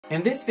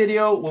In this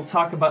video, we'll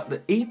talk about the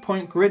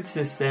 8-point grid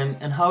system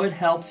and how it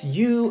helps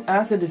you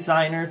as a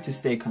designer to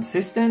stay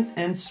consistent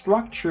and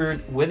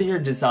structured with your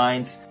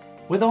designs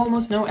with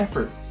almost no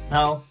effort.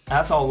 Now,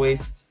 as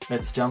always,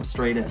 let's jump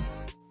straight in.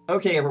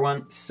 Okay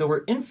everyone, so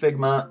we're in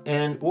Figma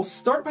and we'll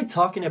start by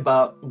talking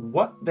about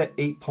what the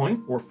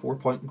 8-point or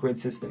 4-point grid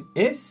system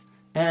is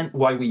and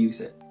why we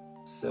use it.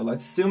 So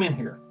let's zoom in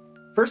here.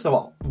 First of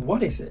all,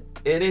 what is it?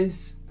 It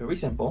is very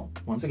simple.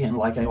 Once again,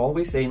 like I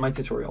always say in my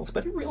tutorials,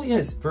 but it really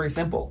is very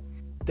simple.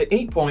 The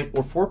 8-point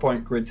or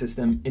 4-point grid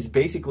system is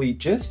basically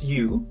just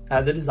you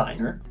as a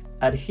designer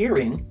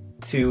adhering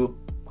to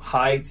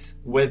heights,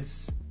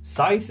 widths,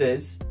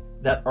 sizes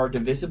that are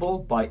divisible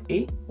by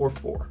 8 or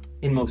 4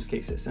 in most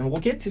cases. And we'll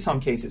get to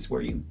some cases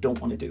where you don't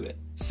want to do it.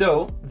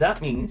 So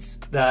that means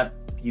that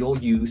you'll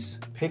use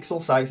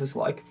pixel sizes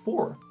like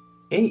 4,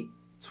 8,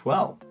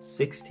 12,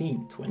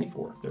 16,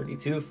 24,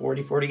 32,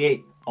 40,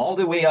 48, all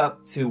the way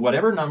up to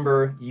whatever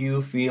number you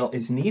feel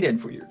is needed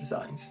for your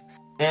designs.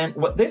 And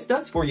what this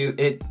does for you,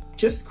 it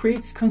just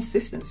creates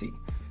consistency.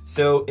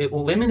 So it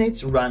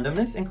eliminates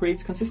randomness and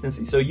creates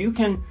consistency. So you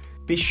can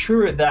be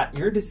sure that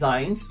your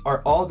designs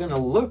are all gonna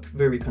look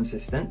very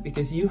consistent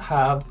because you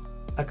have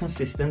a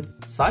consistent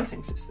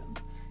sizing system.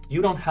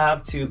 You don't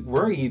have to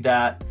worry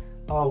that,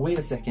 oh, wait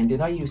a second, did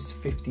I use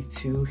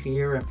 52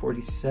 here and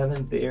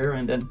 47 there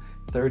and then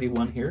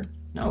 31 here?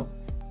 No,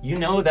 you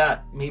know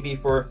that maybe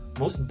for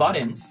most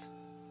buttons,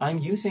 I'm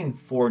using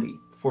 40,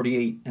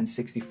 48, and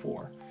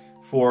 64.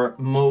 For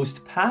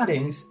most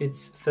paddings,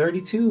 it's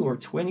 32 or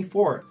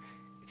 24.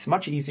 It's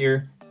much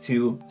easier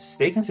to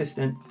stay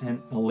consistent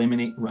and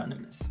eliminate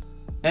randomness.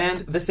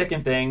 And the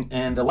second thing,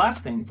 and the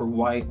last thing for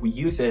why we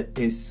use it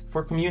is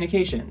for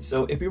communication.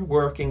 So if you're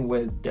working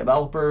with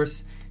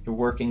developers, you're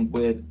working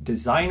with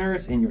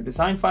designers in your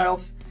design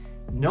files,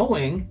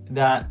 knowing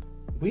that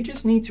we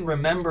just need to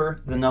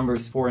remember the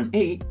numbers 4 and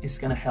 8 is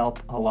gonna help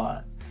a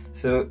lot.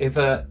 So if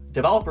a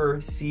developer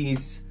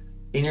sees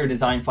in your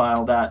design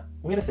file that,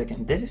 wait a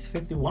second, this is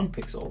 51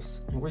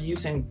 pixels and we're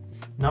using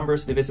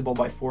numbers divisible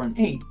by 4 and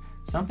 8,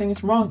 something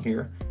is wrong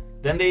here,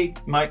 then they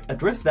might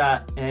address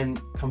that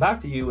and come back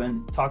to you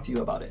and talk to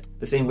you about it.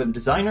 The same with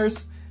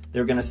designers,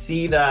 they're gonna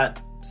see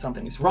that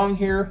something is wrong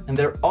here, and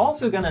they're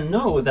also gonna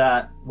know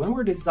that when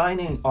we're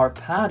designing our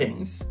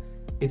paddings,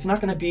 it's not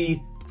gonna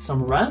be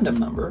some random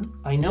number.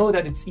 I know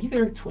that it's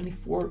either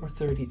 24 or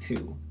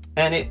 32,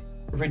 and it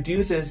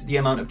reduces the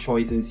amount of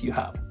choices you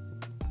have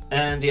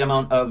and the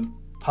amount of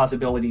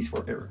possibilities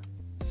for error.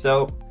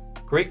 So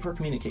great for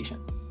communication.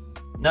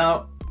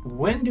 Now,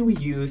 when do we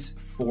use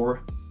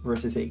 4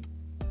 versus 8?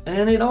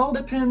 And it all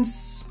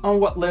depends on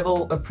what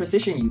level of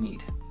precision you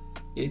need.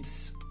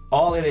 It's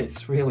all it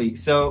is, really.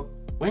 So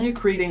when you're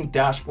creating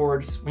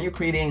dashboards, when you're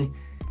creating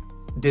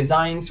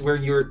designs where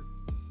you're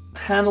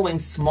handling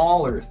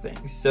smaller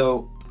things.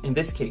 So in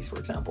this case, for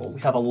example,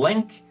 we have a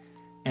link,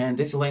 and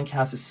this link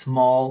has a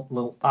small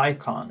little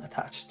icon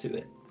attached to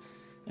it.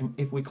 And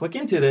if we click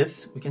into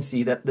this, we can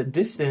see that the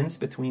distance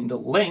between the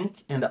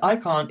link and the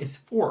icon is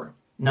 4.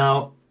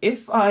 Now,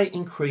 if I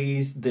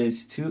increase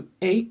this to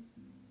 8,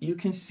 you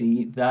can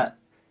see that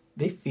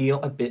they feel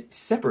a bit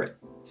separate.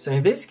 So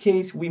in this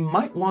case, we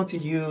might want to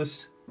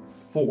use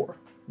 4.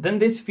 Then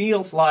this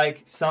feels like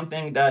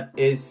something that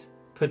is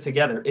put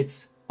together.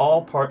 It's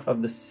all part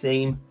of the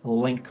same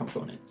link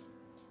component.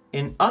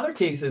 In other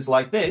cases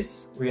like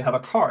this, where you have a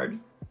card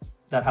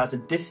that has a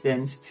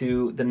distance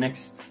to the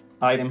next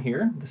item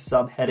here, the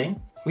subheading,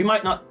 we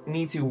might not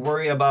need to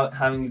worry about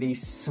having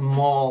these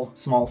small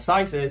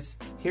sizes.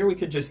 Here we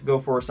could just go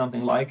for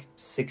something like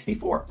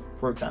 64,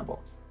 for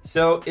example.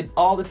 So it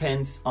all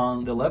depends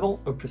on the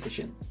level of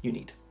precision you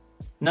need.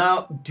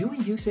 Now, do we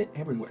use it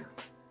everywhere?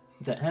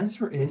 The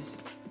answer is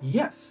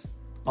yes,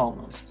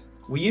 almost.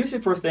 We use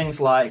it for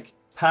things like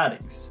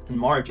paddings and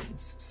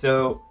margins.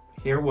 So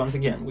here, once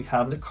again, we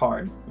have the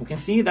card. We can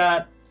see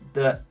that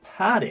the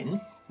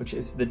padding, which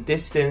is the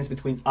distance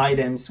between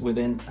items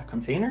within a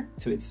container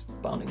to its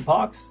bounding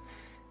box,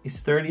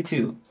 is 32.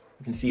 You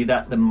can see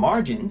that the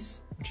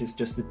margins, which is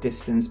just the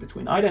distance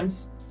between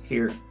items,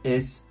 here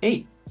is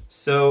 8.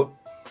 So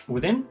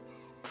within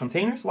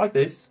containers like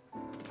this,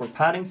 for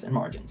paddings and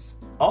margins.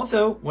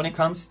 Also, when it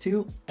comes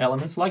to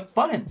elements like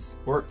buttons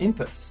or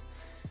inputs.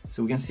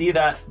 So we can see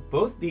that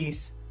both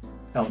these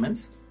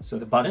elements, so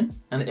the button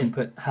and the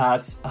input,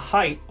 has a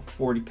height of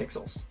 40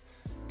 pixels.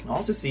 You can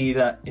also see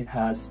that it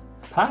has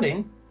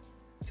padding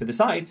to the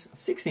sides of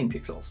 16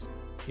 pixels.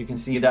 You can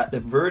see that the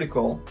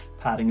vertical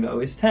padding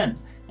though is 10,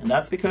 and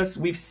that's because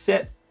we've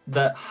set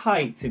the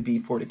height to be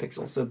 40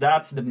 pixels. So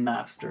that's the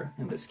master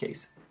in this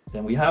case.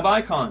 Then we have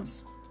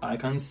icons.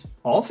 Icons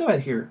also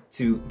adhere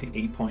to the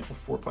 8-point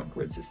or 4-point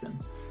grid system.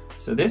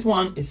 So this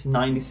one is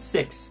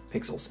 96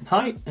 pixels in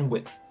height and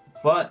width.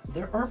 But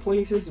there are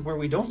places where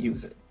we don't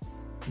use it,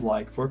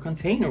 like for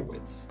container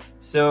widths.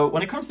 So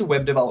when it comes to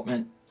web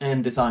development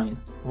and design,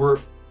 we're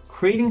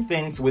creating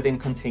things within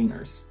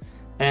containers.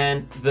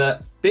 And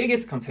the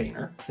biggest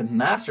container, the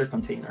master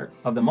container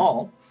of them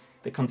all,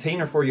 the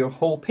container for your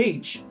whole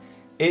page,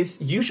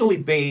 is usually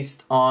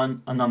based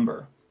on a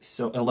number.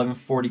 So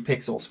 1140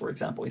 pixels, for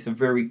example, is a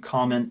very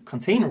common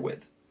container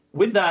width.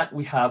 With that,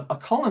 we have a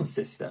column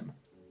system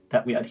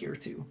that we adhere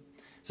to.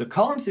 So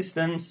column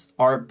systems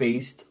are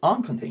based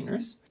on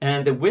containers,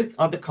 and the width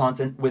of the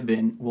content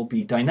within will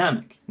be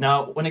dynamic.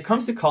 Now, when it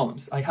comes to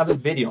columns, I have a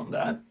video on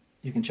that.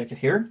 You can check it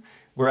here,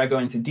 where I go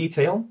into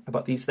detail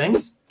about these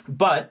things.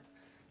 But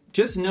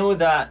just know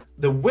that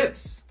the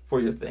widths for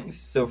your things.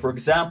 So for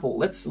example,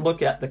 let's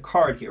look at the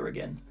card here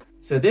again.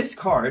 So this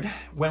card,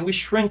 when we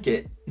shrink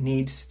it,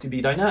 needs to be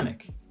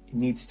dynamic. It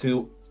needs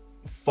to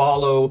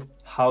follow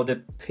how the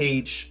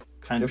page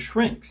kind of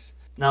shrinks.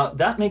 Now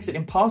that makes it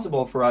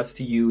impossible for us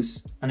to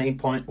use an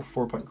 8-point or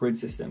 4-point grid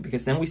system,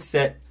 because then we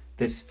set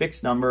this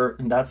fixed number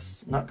and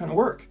that's not going to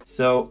work.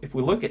 So if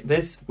we look at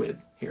this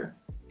width here,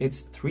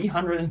 it's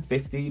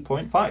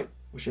 350.5,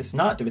 which is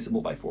not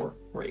divisible by 4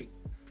 or 8.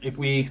 If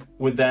we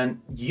would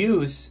then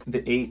use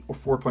the 8 or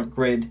 4-point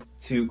grid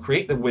to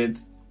create the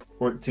width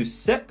or to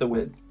set the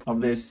width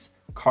of this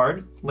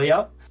card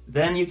layout,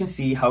 then you can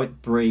see how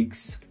it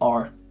breaks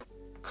our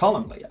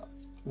column layout,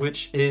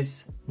 which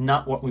is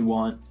not what we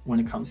want when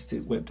it comes to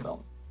web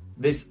development.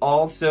 This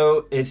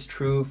also is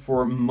true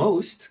for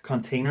most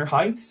container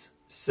heights.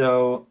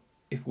 So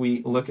if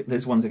we look at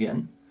this once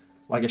again,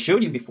 like I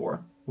showed you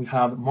before, we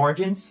have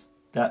margins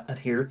that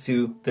adhere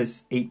to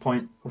this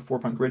 8-point or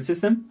 4-point grid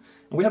system,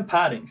 and we have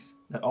paddings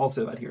that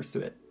also adheres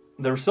to it.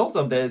 The result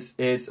of this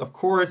is, of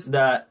course,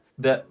 that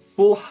the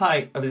full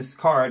height of this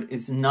card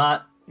is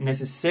not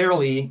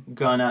necessarily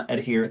gonna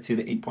adhere to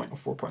the 8-point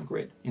or 4-point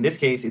grid. In this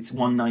case, it's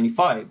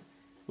 195,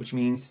 which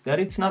means that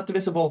it's not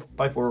divisible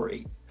by 4 or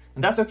 8.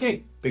 And that's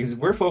okay, because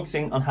we're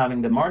focusing on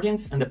having the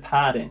margins and the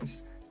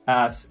paddings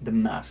as the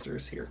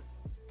masters here.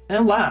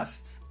 And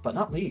last but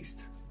not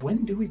least,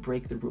 when do we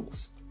break the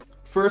rules?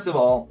 First of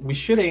all, we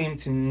should aim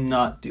to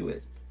not do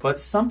it, but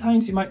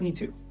sometimes you might need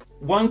to.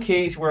 One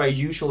case where I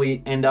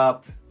usually end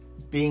up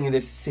being in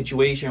this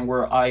situation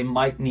where I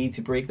might need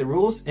to break the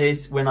rules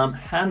is when I'm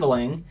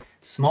handling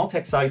small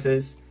text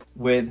sizes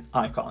with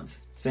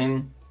icons. So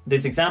in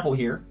this example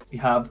here, we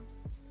have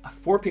a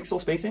 4-pixel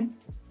spacing,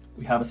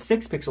 we have a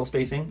 6-pixel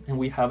spacing, and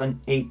we have an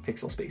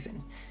 8-pixel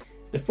spacing.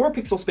 The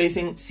 4-pixel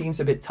spacing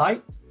seems a bit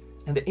tight,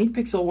 and the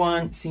 8-pixel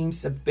one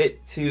seems a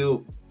bit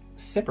too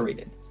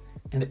separated.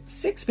 And the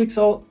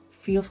 6-pixel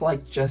feels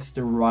like just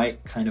the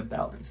right kind of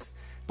balance.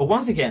 But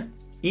once again,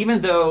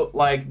 even though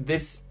like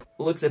this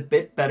looks a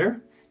bit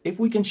better, if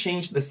we can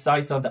change the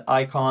size of the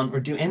icon or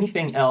do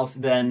anything else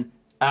than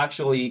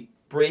actually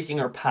breaking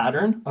our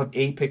pattern of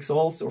 8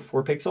 pixels or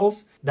 4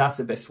 pixels, that's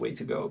the best way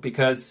to go.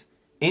 Because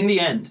in the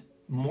end,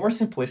 more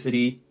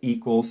simplicity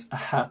equals a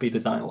happy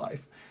design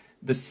life.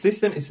 The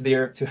system is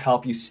there to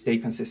help you stay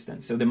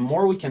consistent. So the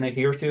more we can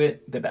adhere to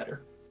it, the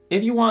better.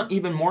 If you want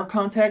even more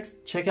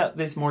context, check out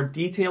this more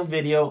detailed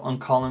video on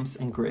columns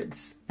and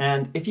grids.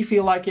 And if you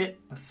feel like it,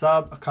 a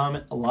sub, a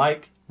comment, a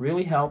like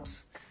really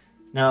helps.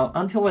 Now,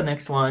 until the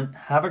next one,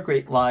 have a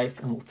great life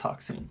and we'll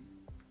talk soon.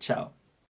 Ciao.